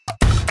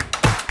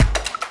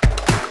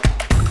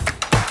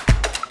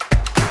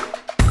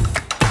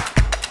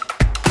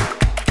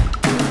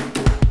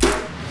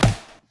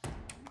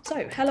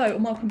Hello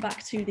and welcome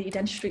back to the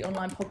Dentistry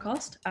Online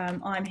podcast.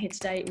 I'm here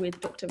today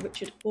with Dr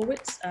Richard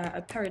Horwitz,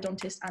 a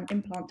periodontist and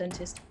implant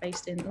dentist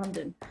based in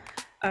London.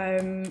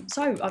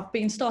 So I've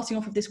been starting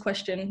off with this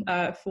question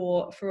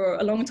for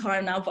a long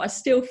time now, but I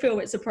still feel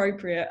it's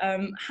appropriate.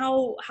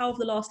 How have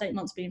the last 8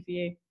 months been for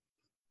you?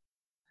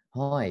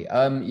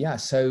 Hi.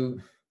 So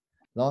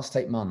last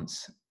 8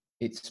 months,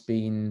 it's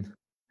been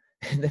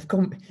they've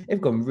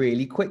gone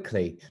really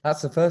quickly.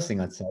 That's the first thing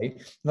I'd say.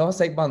 The last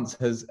 8 months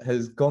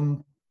has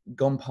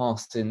gone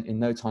past in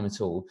no time at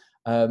all.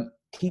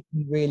 Keeping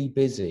me really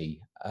busy,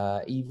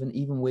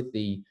 even with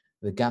the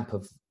gap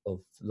of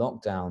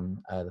lockdown,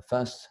 the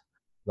first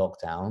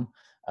lockdown.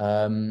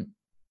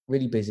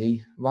 Really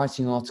busy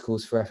writing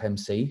articles for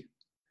FMC.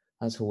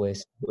 That's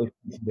always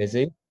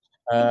busy.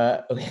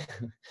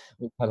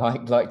 Which I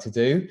like to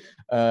do.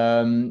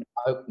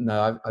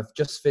 I've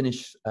just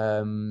finished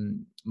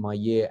my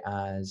year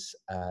as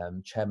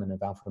chairman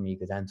of Alpha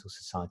Omega Dental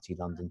Society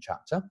London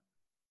chapter.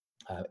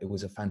 It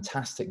was a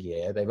fantastic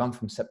year. They run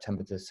from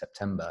September to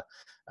September.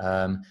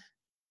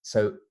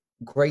 So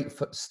great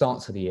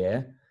start to the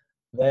year.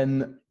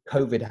 Then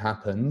COVID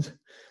happened.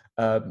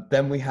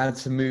 Then we had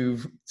to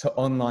move to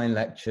online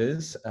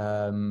lectures,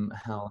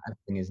 how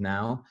everything is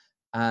now.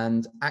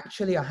 And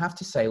actually, I have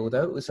to say,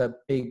 although it was a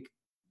big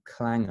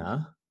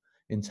clangor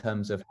in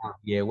terms of how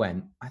the year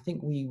went, I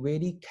think we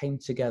really came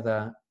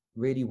together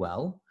really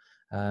well.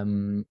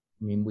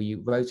 We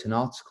wrote an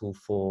article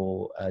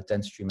for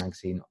Dentistry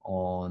magazine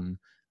on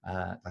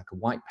like a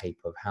white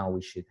paper of how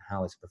as a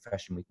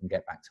profession we can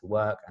get back to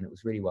work, and it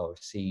was really well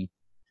received.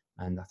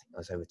 And I think there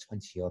was over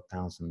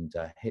 20,000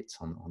 hits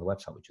on the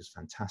website, which was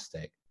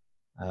fantastic.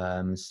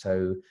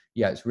 So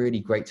yeah, it's really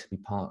great to be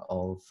part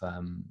of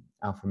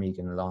Alpha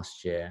Omega in the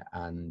last year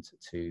and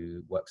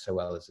to work so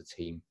well as a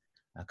team,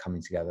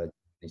 coming together in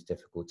these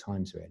difficult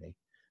times, really.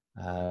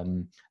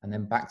 And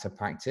then back to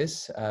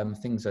practice.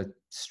 Things are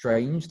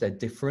strange, they're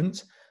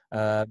different,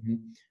 but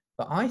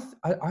I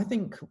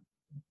think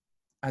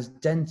as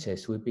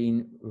dentists we've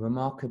been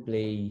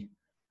remarkably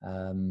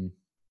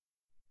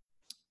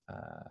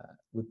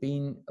we've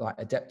been like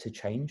adept to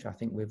change. I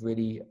think we've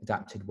really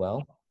adapted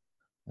well.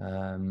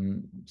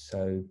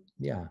 So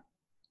yeah.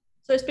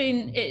 So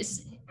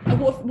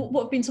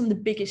what have been some of the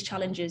biggest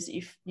challenges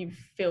that you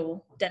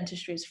feel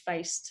dentistry has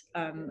faced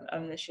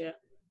this year?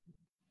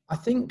 I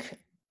think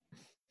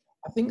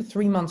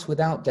 3 months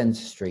without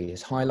dentistry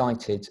is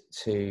highlighted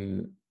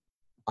to,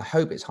 I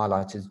hope it's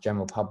highlighted to the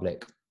general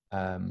public.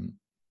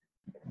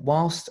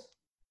 Whilst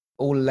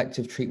all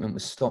elective treatment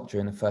was stopped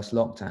during the first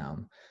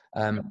lockdown,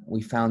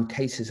 we found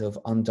cases of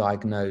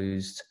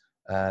undiagnosed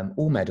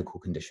all medical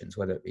conditions,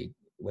 whether it be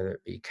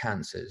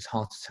cancers,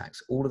 heart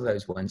attacks, all of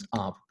those went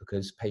up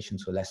because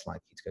patients were less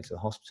likely to go to the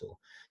hospital.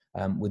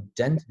 With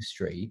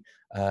dentistry,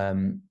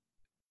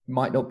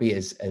 might not be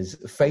as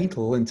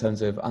fatal in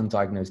terms of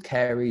undiagnosed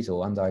caries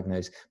or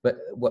undiagnosed, but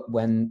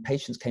when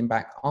patients came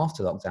back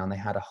after lockdown, they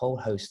had a whole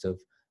host of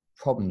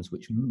problems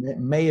which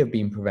may have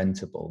been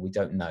preventable. We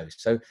don't know.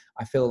 So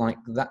I feel like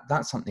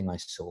that's something I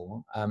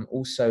saw.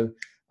 Also,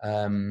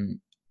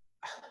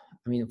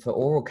 for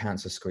oral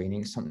cancer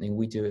screening, it's something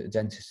we do at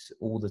dentists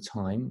all the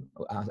time.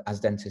 As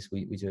dentists,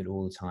 we do it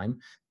all the time.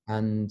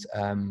 And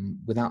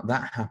without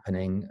that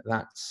happening,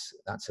 that's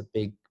a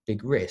big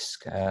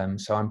risk.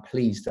 So I'm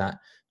pleased that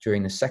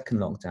during the second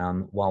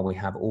lockdown, while we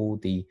have all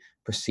the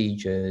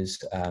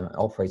procedures,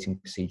 operating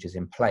procedures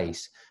in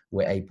place,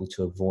 we're able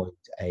to avoid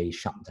a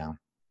shutdown.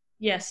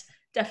 Yes,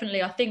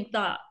 definitely. I think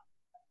that,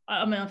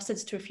 I've said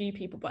this to a few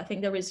people, but I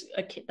think that is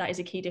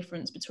a key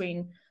difference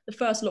between the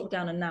first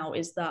lockdown and now,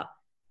 is that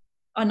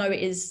I know it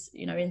is,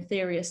 in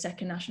theory, a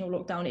second national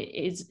lockdown. It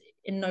is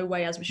in no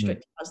way as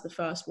restrictive as the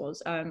first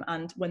was.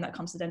 And when that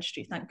comes to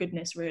dentistry, thank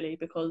goodness, really,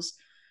 because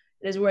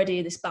there's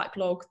already this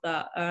backlog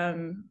that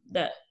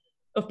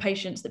of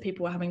patients that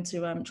people are having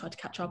to try to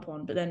catch up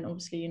on. But then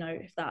obviously,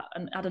 if that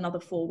and add another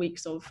 4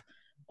 weeks of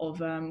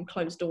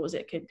closed doors,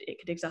 it could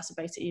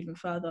exacerbate it even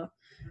further.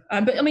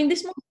 But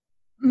this month,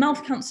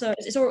 mouth cancer,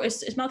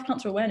 it's Mouth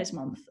Cancer Awareness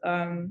Month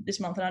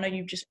this month, and I know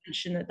you've just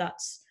mentioned that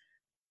that's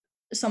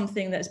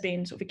something that's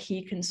been sort of a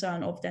key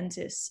concern of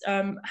dentists.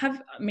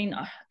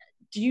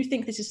 Do you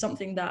think this is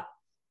something that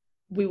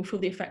we will feel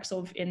the effects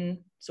of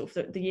in sort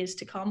of the years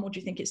to come, or do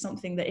you think it's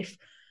something that if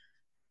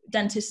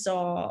dentists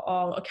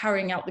are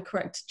carrying out the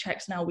correct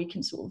checks now, we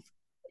can sort of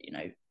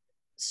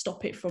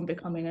stop it from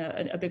becoming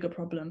a bigger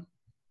problem?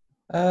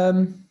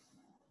 I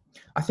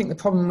think the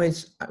problem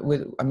is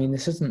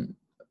this isn't,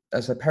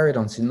 as a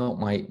periodontist, not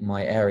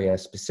my area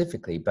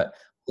specifically, but I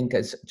think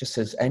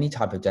as any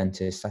type of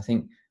dentist, I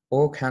think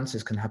oral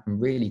cancers can happen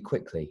really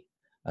quickly,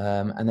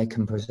 and they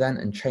can present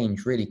and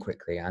change really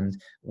quickly. And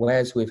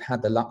whereas we've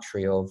had the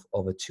luxury of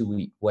a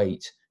 2-week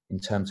wait in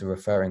terms of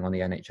referring on the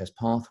NHS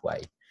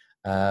pathway,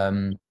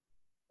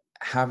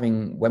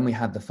 when we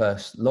had the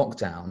first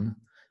lockdown,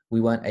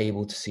 we weren't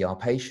able to see our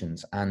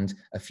patients, and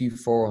a few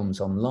forums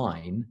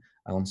online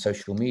on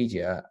social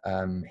media,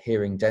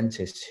 hearing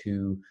dentists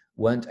who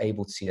weren't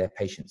able to see their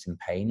patients in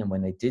pain, and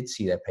when they did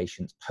see their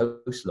patients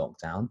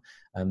post-lockdown,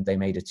 they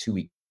made a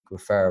 2-week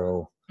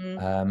referral,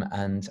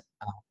 and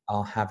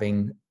are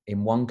having,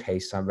 in one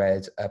case, I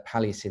read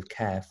palliative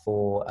care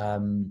for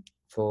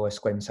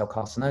squamous cell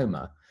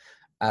carcinoma.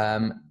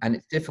 And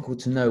it's difficult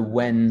to know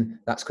when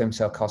that squamous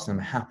cell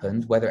carcinoma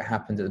happened, whether it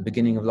happened at the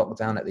beginning of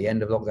lockdown, at the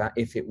end of lockdown,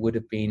 if it would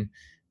have been,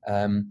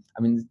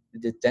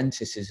 the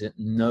dentist is in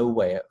no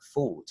way at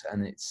fault,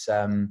 and it's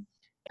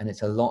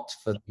a lot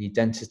for the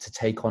dentist to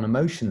take on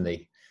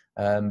emotionally,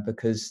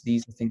 because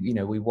these are things,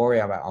 we worry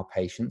about our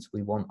patients.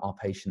 We want our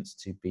patients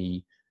to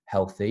be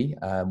healthy.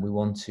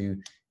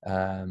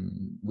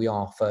 We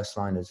are first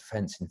line of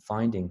defense in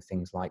finding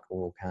things like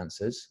oral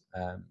cancers,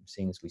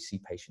 seeing as we see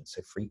patients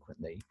so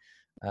frequently.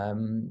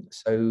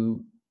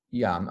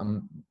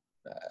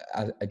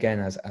 Again,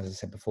 as I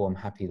said before, I'm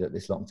happy that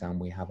this lockdown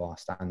we have our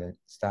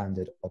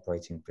standard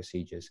operating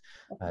procedures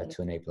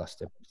to enable us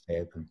to stay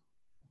open.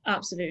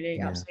 Absolutely.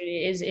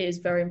 It is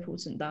very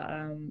important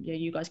that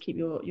you guys keep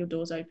your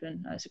doors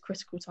open. It's a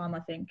critical time, I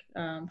think,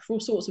 for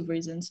all sorts of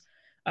reasons.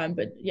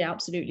 But yeah,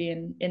 absolutely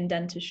in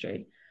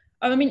dentistry.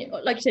 I mean,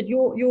 like you said,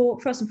 you're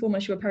first and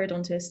foremost, you're a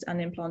periodontist and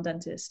implant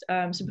dentist.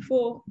 So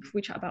before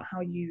we chat about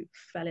how you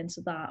fell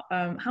into that,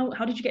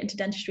 how did you get into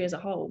dentistry as a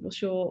whole?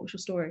 What's your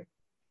story?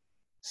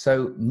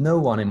 So no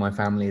one in my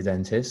family is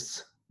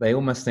dentists. They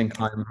almost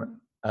think I'm,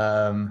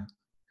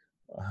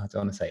 I don't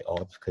want to say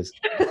odd, because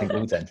I think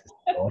all dentists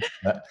are odd,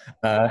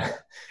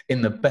 but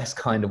in the best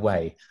kind of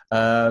way.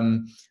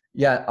 I'm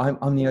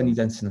the only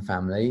dentist in the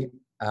family.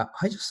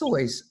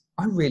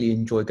 I really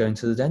enjoy going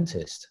to the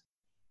dentist.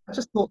 I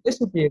just thought this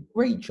would be a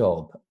great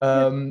job.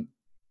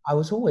 I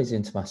was always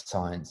into my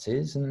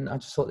sciences, and I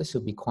just thought this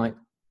would be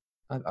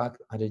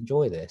I'd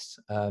enjoy this.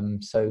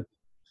 So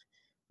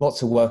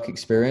lots of work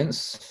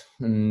experience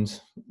and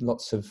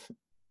lots of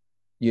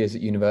years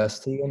at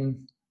university,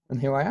 and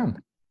here I am.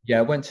 Yeah,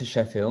 I went to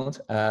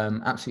Sheffield.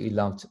 Absolutely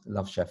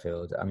loved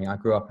Sheffield. I mean, I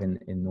grew up in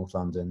North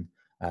London,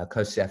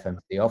 close to the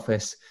FMC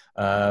office,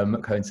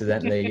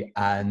 coincidentally,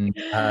 and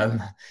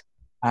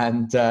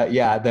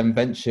then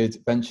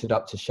ventured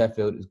up to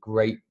Sheffield. It was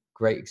great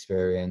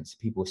experience.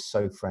 People were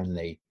so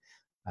friendly,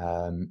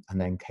 and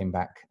then came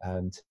back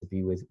to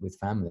be with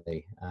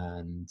family,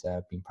 and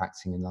been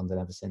practicing in London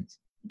ever since.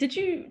 Did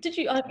you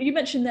you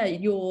mentioned there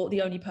you're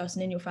the only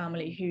person in your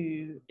family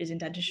who is in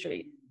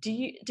dentistry.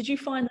 Did you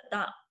find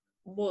that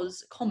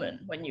was common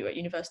when you were at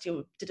university,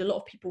 or did a lot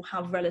of people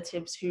have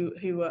relatives who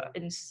were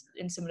in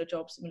similar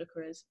jobs, similar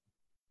careers?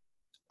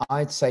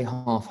 I'd say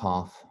half.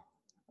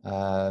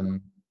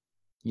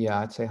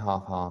 I'd say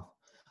half.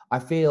 I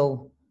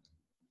feel,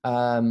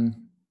 I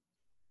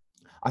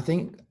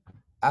think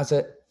as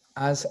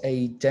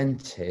a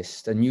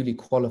dentist, a newly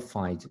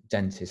qualified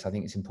dentist, I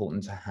think it's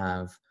important to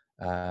have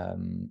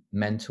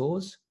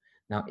mentors.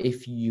 Now,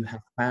 if you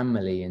have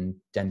family in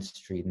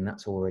dentistry, then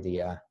that's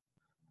already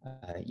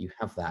you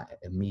have that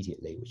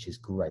immediately, which is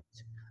great.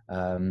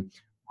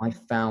 I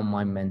found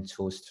my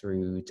mentors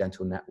through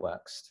dental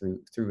networks,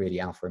 through really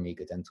Alpha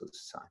Omega Dental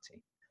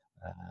Society.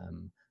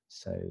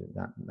 So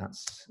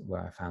that's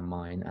where I found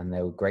mine, and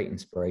they were great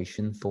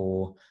inspiration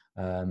for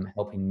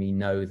helping me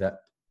know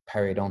that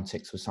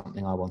periodontics was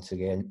something I wanted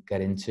to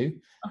get into.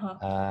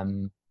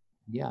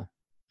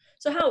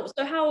 So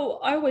how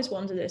I always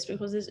wonder this,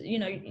 because there's,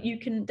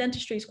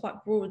 dentistry is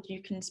quite broad.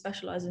 You can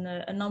specialize in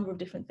a number of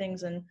different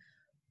things, and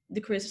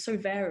the careers are so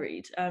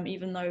varied,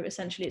 even though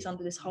essentially it's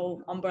under this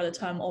whole umbrella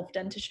term of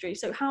dentistry.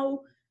 So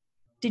how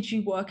did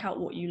you work out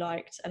what you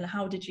liked, and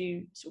how did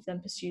you sort of then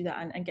pursue that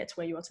and get to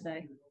where you are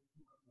today?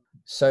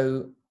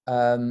 So,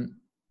 Alpha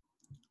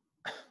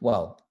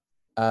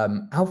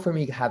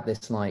Omega had this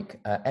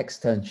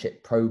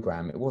externship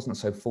program. It wasn't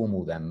so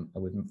formal then.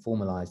 We've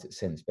formalized it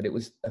since, but it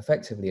was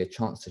effectively a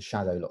chance to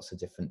shadow lots of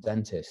different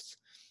dentists.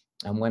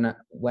 And when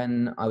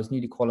I was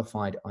newly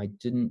qualified, I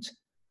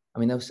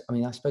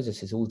suppose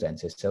this is all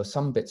dentists. There were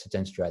some bits of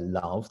dentistry I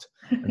loved,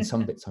 and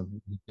some bits I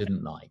really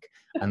didn't like.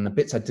 And the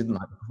bits I didn't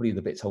like were probably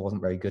the bits I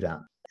wasn't very good at.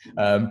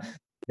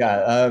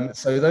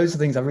 So those are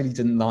things I really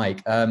didn't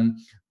like.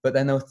 But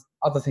then there were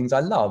other things I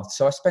loved.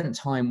 So I spent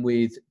time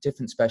with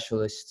different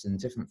specialists in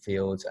different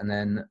fields, and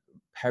then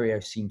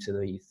perio seemed to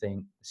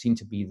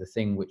be the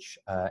thing which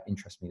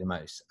interests me the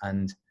most.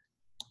 And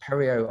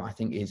perio, I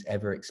think, is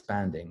ever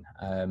expanding.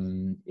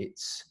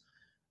 It's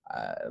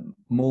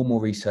more and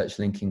more research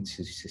linking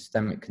to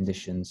systemic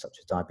conditions such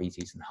as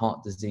diabetes and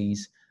heart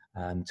disease,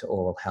 to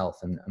oral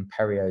health, and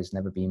perio has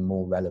never been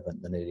more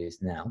relevant than it is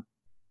now.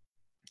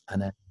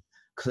 And then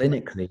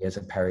clinically, as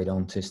a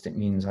periodontist, it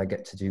means I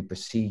get to do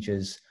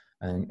procedures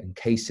and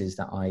cases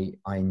that I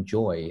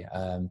enjoy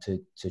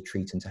to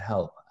treat and to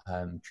help,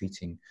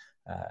 treating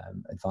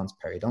advanced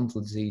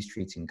periodontal disease,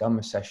 treating gum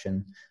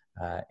recession,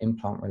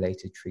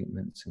 implant-related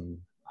treatments, and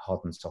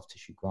hard and soft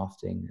tissue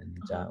grafting, and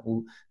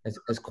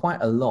there's quite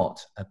a lot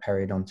a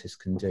periodontist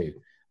can do,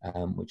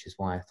 which is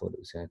why I thought it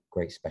was a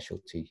great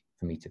specialty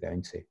for me to go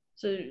into.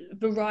 So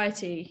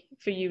variety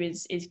for you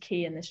is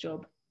key in this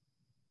job.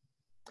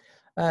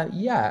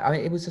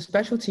 It was a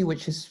specialty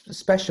which is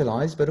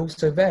specialized but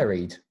also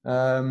varied.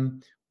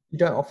 You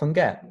don't often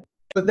get.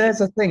 But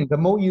there's a thing, the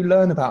more you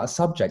learn about a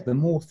subject, the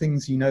more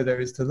things you know there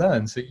is to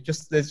learn. So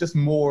there's just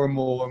more and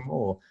more and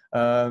more.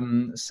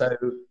 So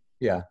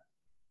yeah.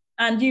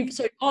 And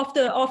so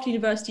after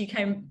university, you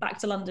came back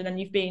to London, and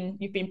you've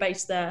been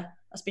based there.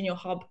 That's been your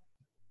hub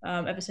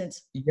ever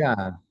since.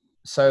 Yeah.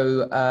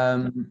 So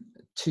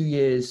 2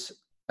 years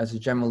as a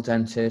general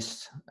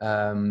dentist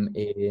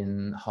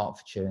in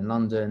Hertfordshire in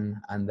London,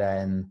 and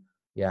then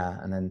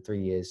 3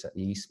 years at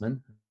the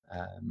Eastman,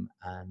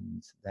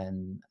 and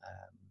then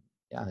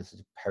as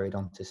a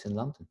periodontist in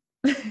London.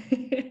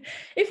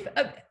 If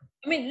I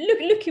mean,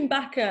 looking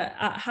back at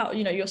how,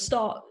 you know, the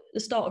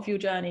start of your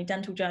journey,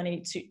 dental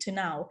journey to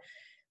now,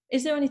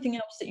 is there anything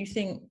else that you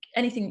think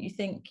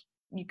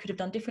you could have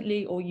done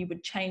differently, or you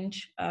would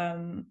change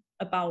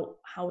about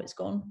how it's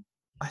gone?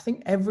 I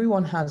think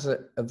everyone has a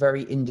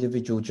very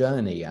individual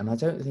journey, and I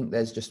don't think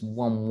there's just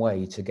one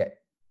way to get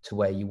to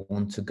where you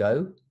want to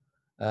go.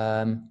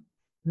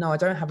 No, I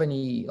don't have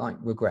any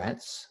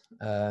regrets.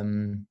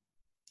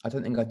 I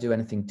don't think I'd do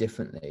anything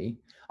differently.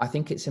 I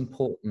think it's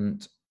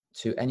important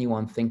to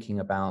anyone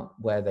thinking about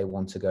where they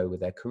want to go with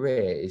their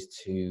career is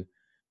to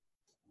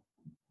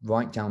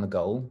write down a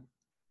goal,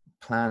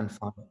 plan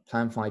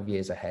 5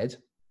 years ahead,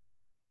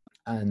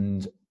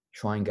 and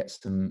try and get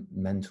some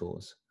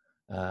mentors,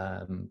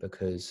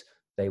 because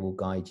they will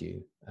guide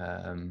you.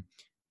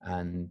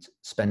 And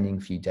spending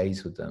a few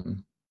days with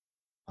them,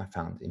 I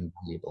found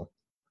invaluable.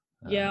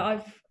 Yeah,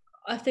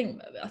 I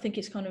think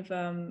it's kind of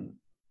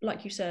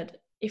like you said,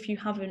 if you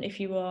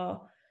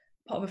are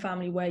part of a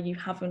family where you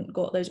haven't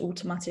got those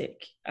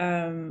automatic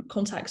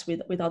contacts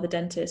with other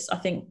dentists, I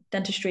think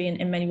dentistry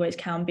in many ways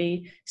can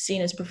be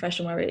seen as a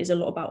profession where it is a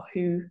lot about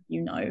who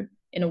you know,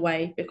 in a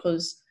way,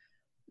 because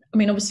I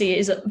mean, obviously it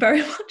is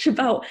very much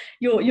about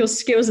your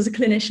skills as a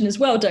clinician as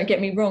well, don't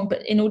get me wrong,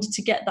 but in order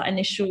to get that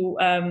initial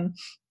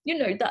you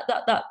know,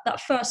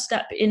 that first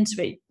step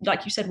into it,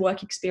 like you said,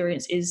 work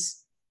experience is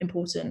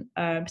important,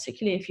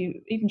 particularly if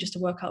you even just to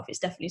work out if it's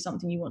definitely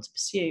something you want to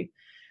pursue.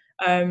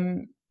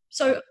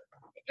 So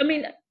I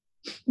mean,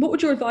 what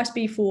would your advice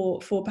be for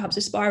perhaps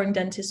aspiring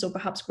dentists, or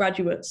perhaps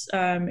graduates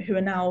who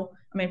are now,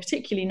 I mean,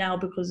 particularly now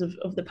because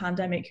of the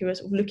pandemic, who are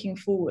sort of looking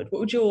forward? What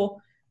would your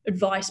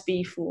advice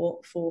be for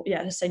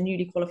let's say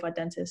newly qualified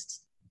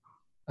dentists?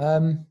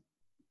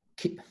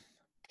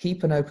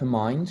 Keep an open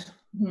mind.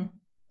 Mm-hmm.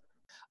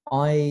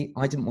 I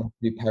didn't want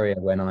to do perio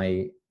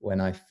when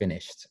I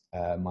finished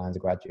my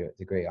undergraduate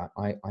degree.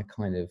 I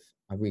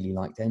really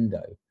liked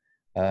endo.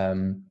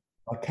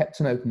 I kept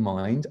an open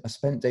mind. I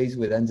spent days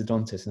with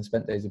endodontists and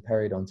spent days with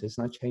periodontists,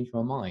 and I changed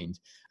my mind.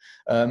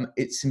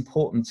 It's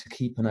important to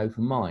keep an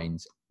open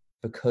mind,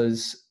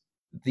 because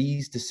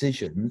these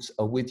decisions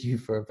are with you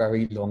for a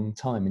very long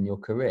time in your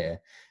career,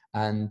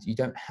 and you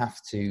don't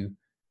have to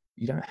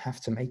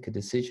make a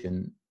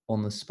decision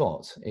on the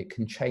spot. It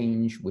can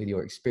change with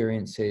your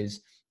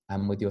experiences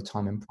and with your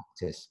time in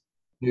practice.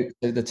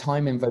 The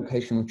time in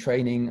vocational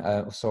training,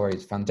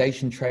 it's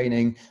foundation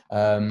training,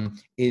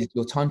 is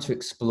your time to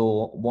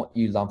explore what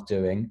you love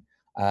doing.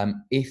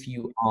 If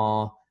you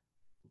are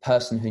a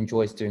person who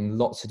enjoys doing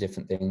lots of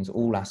different things,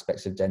 all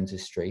aspects of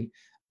dentistry,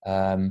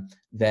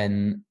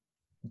 then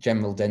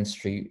general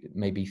dentistry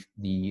may be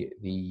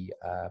the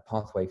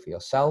pathway for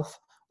yourself,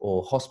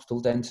 or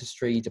hospital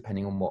dentistry,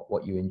 depending on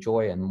what you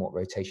enjoy and what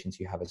rotations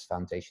you have as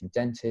foundation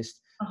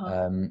dentist.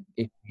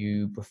 If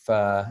you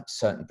prefer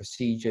certain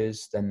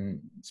procedures,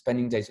 then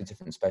spending days with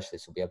different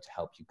specialists will be able to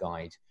help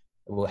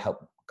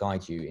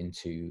guide you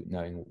into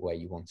knowing where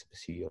you want to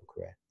pursue your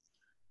career.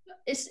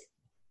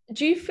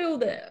 Do you feel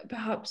that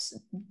perhaps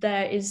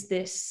there is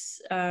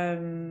this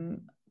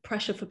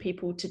pressure for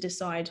people to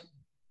decide,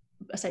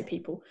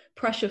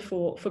 pressure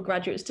for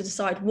graduates to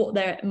decide what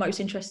they're most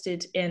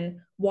interested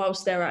in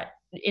whilst they're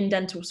in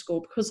dental school?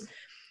 Because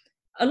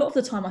a lot of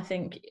the time I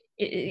think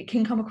it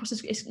can come across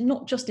as, it's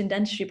not just in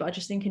dentistry, but I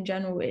just think in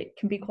general it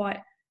can be quite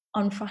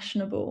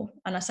unfashionable,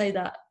 and I say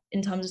that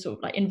in terms of sort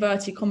of like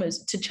inverted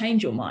commas, to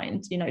change your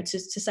mind, you know, to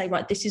say,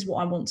 right, this is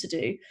what I want to do,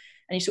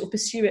 and you sort of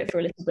pursue it for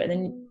a little bit, and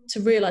then to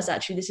realize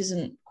actually this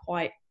isn't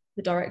quite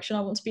the direction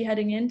I want to be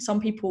heading in.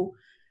 Some people,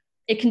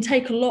 it can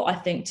take a lot, I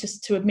think,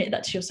 to admit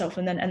that to yourself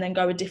and then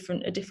go a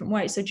different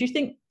way. So do you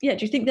think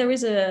there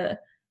is a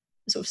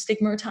sort of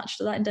stigma attached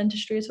to that in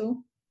dentistry at all?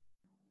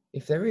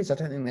 If there is, I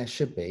don't think there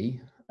should be.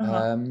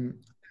 I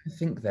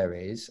think there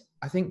is.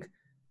 I think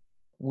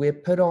we're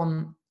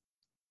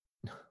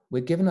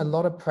given a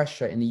lot of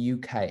pressure in the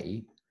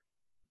UK.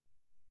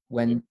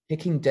 When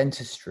picking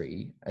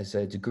dentistry as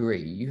a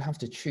degree, you have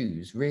to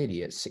choose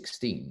really at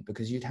 16,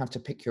 because you'd have to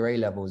pick your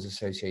A-levels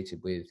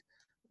associated with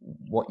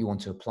what you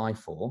want to apply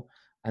for.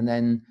 And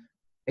then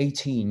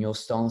 18, you're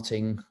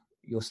starting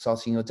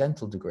your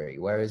dental degree.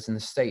 Whereas in the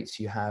States,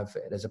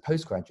 there's a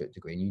postgraduate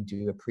degree, and you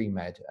do a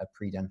pre-med, a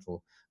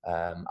pre-dental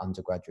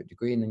undergraduate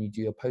degree, and then you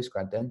do your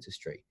postgrad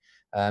dentistry.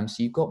 So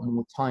you've got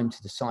more time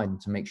to decide and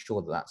to make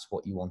sure that that's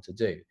what you want to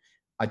do.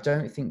 I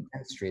don't think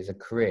dentistry is a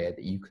career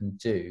that you can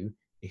do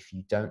if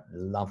you don't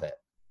love it.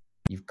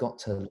 You've got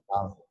to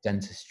love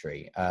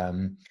dentistry.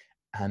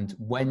 And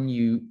when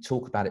you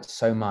talk about it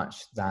so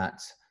much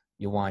that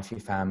your wife, your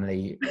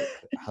family,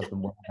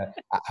 husband, whatever,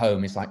 at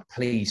home is like,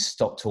 please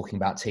stop talking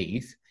about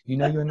teeth, you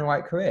know you're in the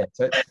right career,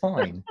 so it's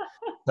fine.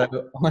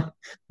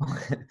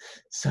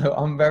 So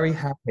I'm very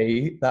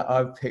happy that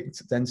I've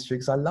picked dentistry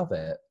because I love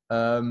it.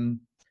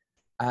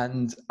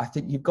 And I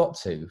think you've got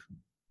to.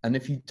 And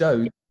if you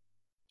don't,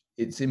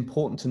 it's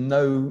important to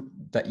know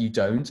that you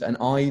don't, and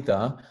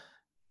either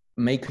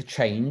make a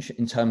change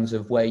in terms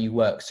of where you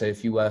work. So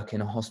if you work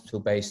in a hospital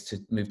base, to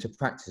move to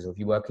practice, or if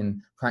you work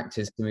in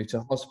practice to move to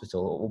a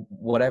hospital, or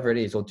whatever it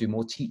is, or do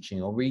more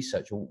teaching or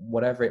research or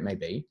whatever it may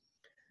be,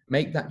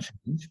 make that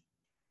change.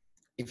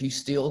 If you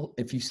still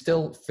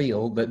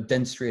feel that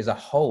dentistry as a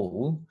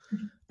whole,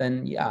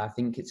 then yeah, I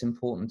think it's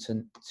important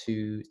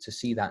to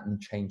see that and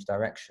change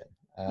direction.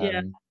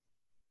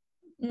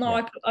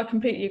 No, I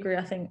completely agree.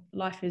 I think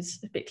life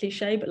is a bit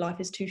cliche, but life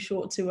is too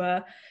short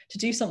to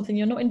do something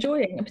you're not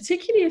enjoying, and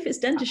particularly if it's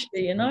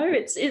dentistry. You know,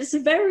 it's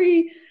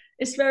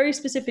very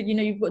specific. You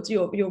know,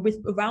 you're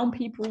with around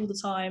people all the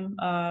time,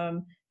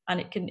 and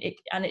I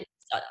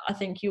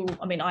think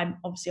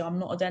I'm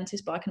not a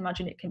dentist, but I can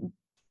imagine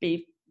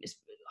it's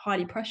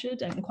highly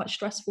pressured and quite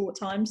stressful at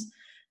times.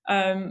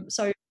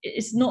 So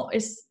it's not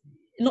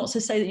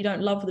to say that you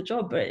don't love the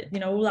job, but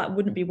you know, all that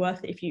wouldn't be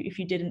worth it if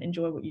you didn't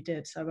enjoy what you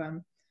did.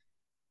 So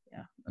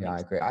yeah, I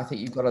agree. I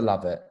think you've got to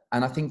love it.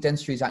 And I think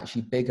dentistry is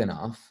actually big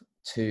enough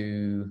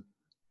to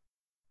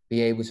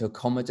be able to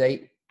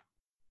accommodate,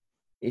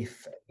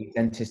 if a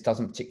dentist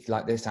doesn't particularly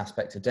like this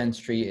aspect of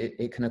dentistry,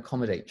 it can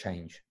accommodate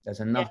change.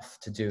 There's enough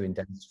to do in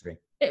dentistry.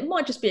 It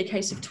might just be a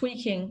case of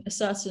tweaking a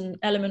certain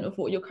element of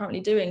what you're currently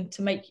doing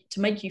to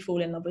make you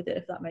fall in love with it,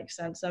 if that makes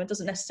sense. So it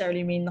doesn't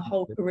necessarily mean the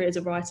whole career is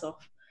a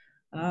write-off.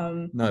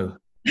 No,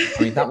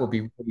 I mean, that would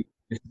be really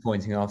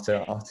disappointing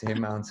after the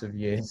amount of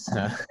years.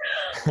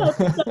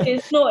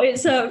 It's not.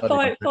 It's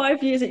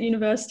 5 years at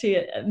university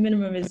at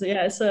minimum. It's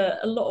a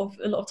lot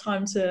of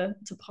time to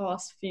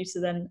pass for you to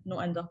then not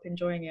end up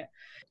enjoying it.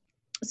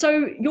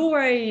 So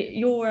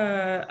you're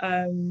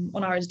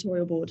on our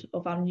editorial board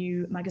of our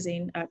new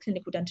magazine,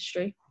 Clinical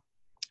Dentistry,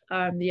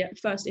 the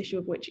first issue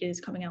of which is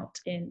coming out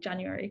in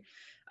January.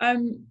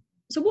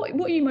 So what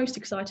are you most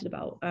excited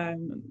about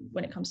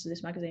when it comes to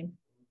this magazine?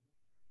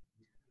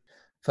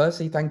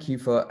 Firstly, thank you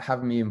for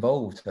having me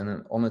involved, and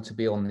an honour to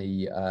be on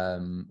the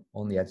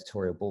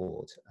editorial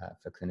board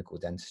for Clinical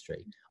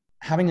Dentistry.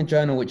 Having a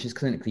journal which is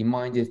clinically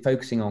minded,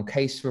 focusing on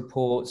case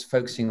reports,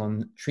 focusing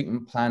on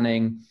treatment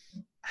planning,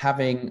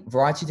 having a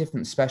variety of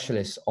different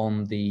specialists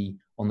on the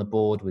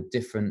board with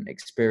different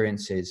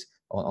experiences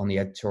on the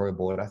editorial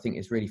board, I think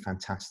is really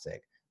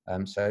fantastic.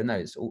 So no,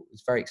 it's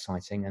very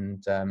exciting,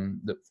 and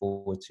look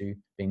forward to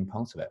being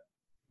part of it.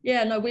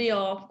 Yeah,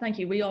 no, thank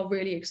you. We are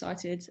really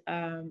excited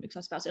about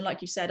it. And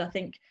like you said, I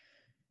think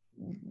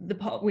the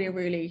part we're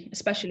really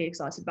especially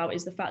excited about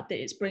is the fact that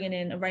it's bringing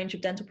in a range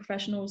of dental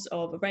professionals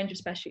of a range of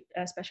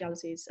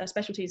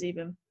specialties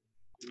even,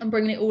 and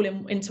bringing it all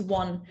into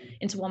one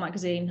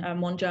magazine,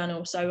 one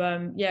journal.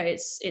 So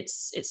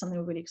it's something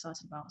we're really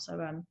excited about. So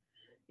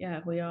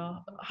we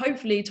are.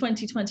 Hopefully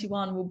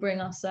 2021 will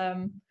bring us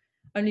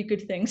only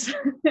good things,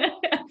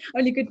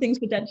 only good things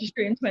for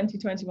dentistry in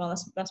 2021.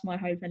 That's my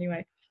hope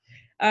anyway.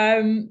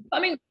 I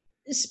mean,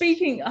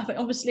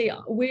 obviously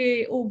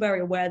we're all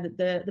very aware that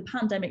the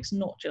pandemic's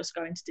not just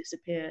going to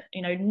disappear.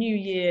 You know, new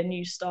year,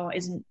 new start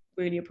isn't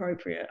really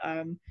appropriate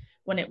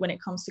when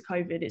it comes to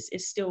COVID.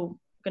 It's still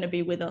going to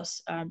be with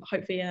us,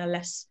 hopefully in a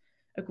less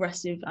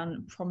aggressive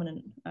and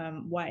prominent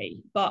way.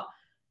 But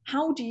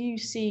how do you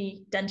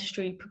see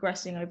dentistry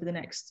progressing over the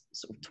next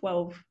sort of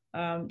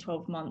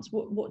 12 months?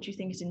 What do you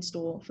think is in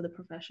store for the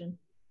profession?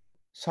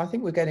 So I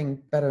think we're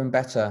getting better and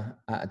better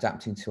at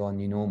adapting to our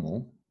new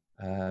normal.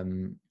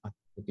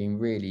 We've been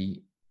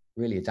really,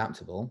 really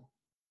adaptable,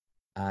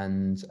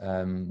 and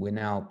we're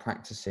now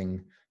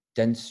practicing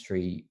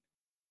dentistry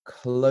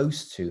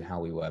close to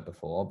how we were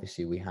before.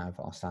 Obviously, we have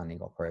our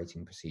standing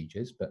operating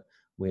procedures, but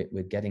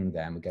we're getting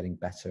there and we're getting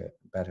better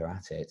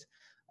at it.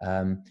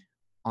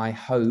 I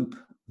hope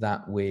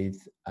that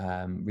with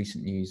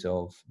recent news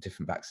of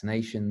different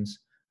vaccinations,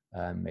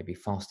 maybe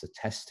faster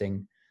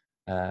testing,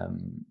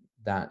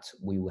 that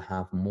we will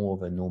have more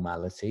of a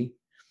normality.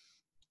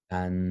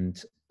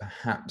 And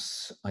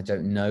perhaps, I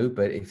don't know,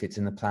 but if it's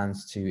in the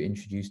plans to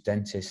introduce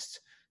dentists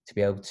to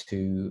be able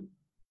to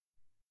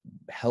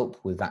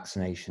help with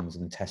vaccinations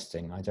and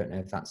testing, I don't know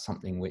if that's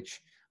something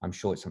which, I'm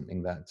sure it's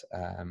something that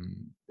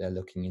they're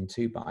looking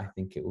into, but I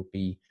think it would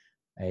be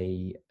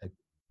a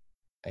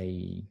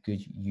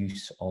good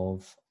use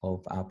of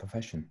our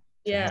profession.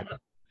 Yeah,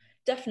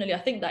 definitely. I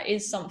think that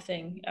is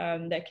something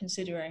they're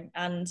considering.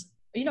 And,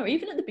 you know,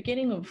 even at the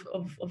beginning of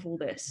all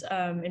this,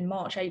 in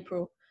March,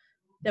 April,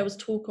 there was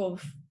talk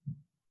of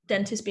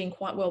dentists being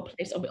quite well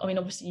placed. I mean,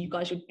 obviously you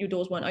guys, your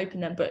doors weren't open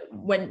then, but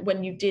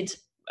when you did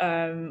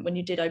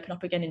open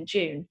up again in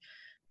June.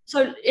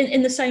 So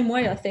in the same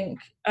way, I think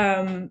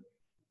the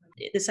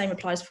same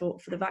applies for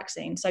the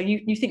vaccine. So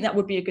you think that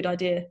would be a good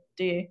idea,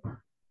 do you?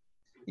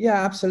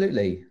 Yeah,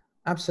 absolutely.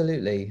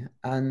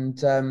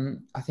 And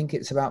I think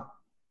it's about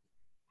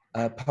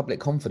public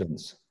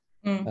confidence.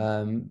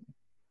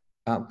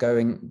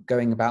 going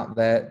about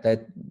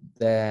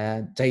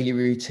their daily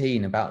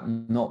routine, about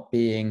not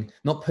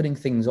putting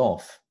things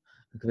off,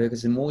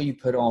 because the more you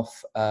put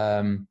off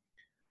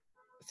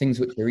things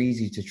which are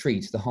easy to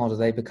treat, the harder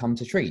they become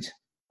to treat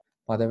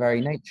by their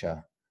very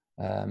nature.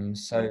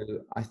 So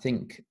I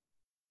think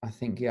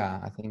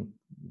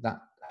that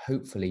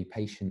hopefully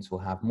patients will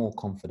have more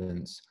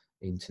confidence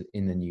in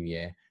the new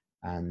year,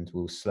 and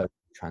will slowly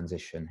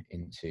transition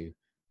into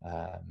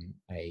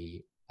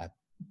a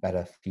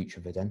better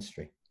future for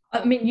dentistry.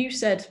 I mean, you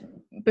said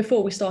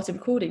before we started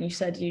recording, you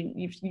said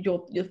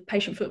your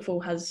patient footfall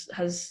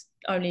has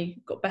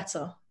only got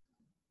better.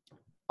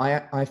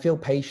 I feel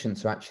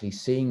patients are actually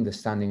seeing the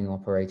standing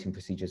operating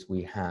procedures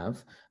we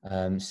have,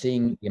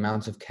 seeing the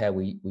amount of care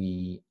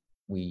we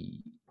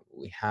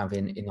have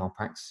in our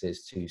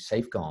practices to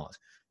safeguard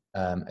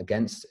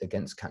against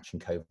catching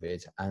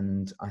COVID,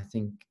 and I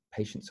think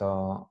patients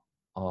are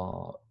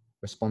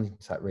responding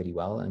to that really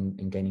well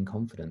and gaining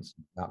confidence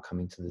about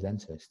coming to the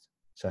dentist.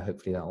 So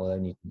hopefully that will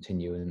only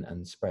continue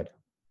and spread.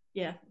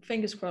 Yeah,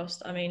 fingers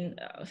crossed. I mean,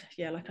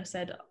 yeah, like I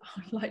said,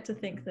 I'd like to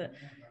think that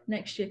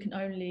next year can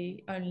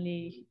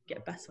only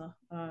get better.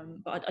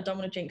 But I don't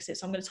want to jinx it,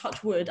 so I'm going to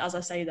touch wood as I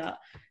say that.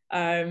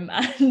 And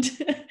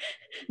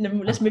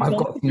let's move on. I've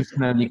got things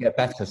can only get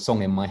better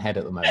song in my head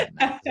at the moment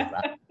now.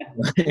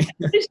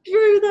 It's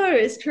true though.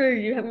 It's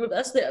true.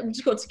 I've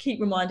just got to keep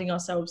reminding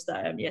ourselves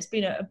that yeah, it's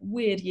been a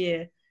weird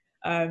year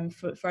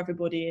for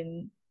everybody,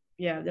 and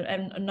yeah,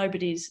 and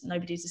nobody's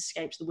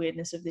escaped the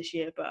weirdness of this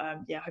year.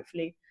 But yeah,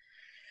 hopefully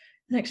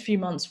the next few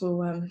months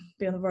we'll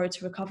be on the road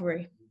to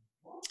recovery.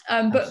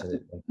 But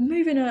Absolutely.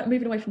 moving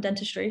away from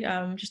dentistry,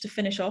 just to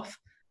finish off,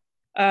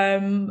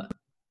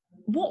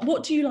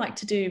 what do you like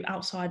to do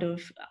outside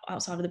of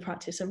the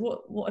practice? So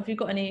what have you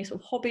got, any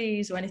sort of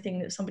hobbies or anything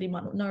that somebody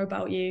might not know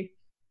about you?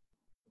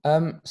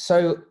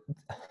 So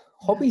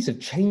hobbies have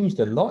changed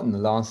a lot in the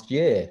last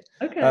year.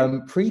 Okay.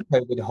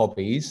 Pre-COVID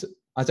hobbies,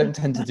 I don't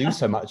tend to do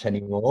so much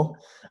anymore.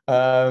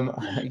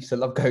 I used to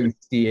love going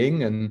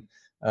skiing and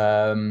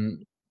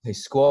play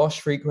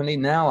squash frequently.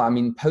 Now, I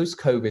mean,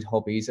 post-COVID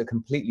hobbies are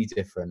completely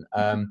different,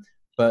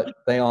 but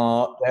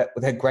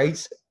they're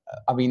great.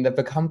 I mean, they've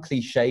become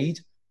cliched.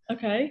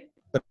 Okay.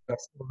 But I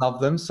still love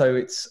them.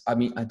 So I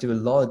mean, I do a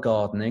lot of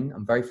gardening.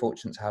 I'm very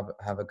fortunate to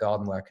have a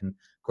garden where I can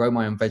grow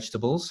my own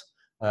vegetables.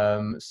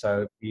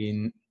 So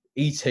been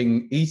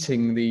eating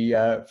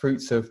the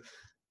fruits of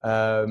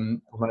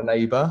my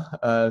labour.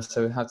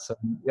 So we had some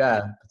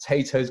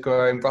potatoes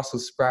growing,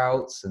 Brussels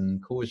sprouts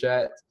and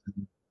courgettes,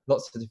 and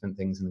lots of different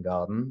things in the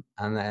garden.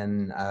 And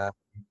then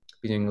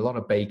been doing a lot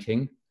of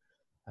baking.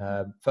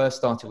 First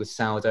started with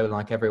sourdough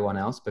like everyone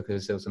else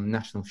because there was a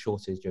national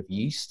shortage of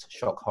yeast.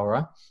 Shock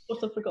horror.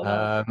 What I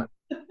forgot.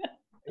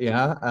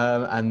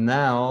 And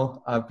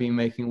now I've been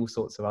making all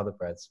sorts of other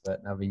breads, but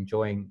I've been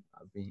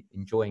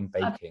enjoying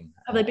baking.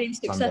 Have they been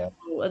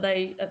successful? Have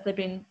they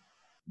been?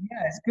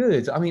 Yeah, it's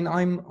good. I mean,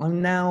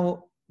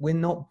 we're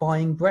not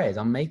buying bread.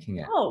 I'm making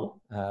it. Oh,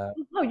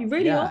 you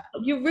really are.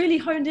 You're really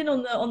honed in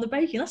on the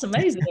baking. That's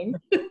amazing.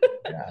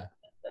 Yeah.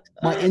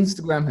 My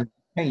Instagram has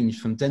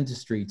changed from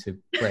dentistry to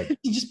bread.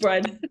 Just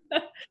bread.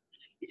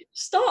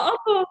 Start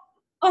up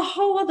a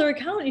whole other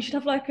account. You should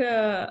have like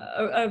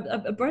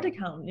a bread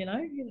account, you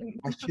know?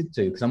 I should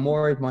do, because I'm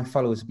worried my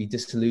followers will be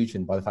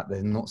disillusioned by the fact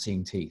they're not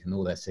seeing teeth and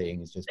all they're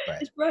seeing is just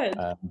bread. It's bread.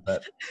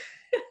 But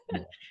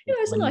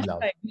it's a nice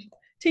change.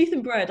 Teeth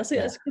and bread. That's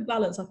a good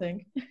balance, I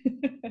think.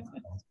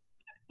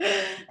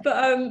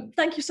 But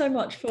thank you so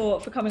much for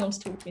coming on to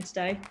talk to me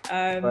today.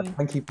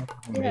 Thank you for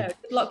having me.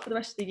 Good luck for the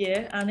rest of the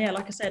year, and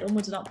like I said,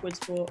 onwards and upwards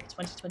for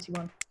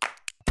 2021.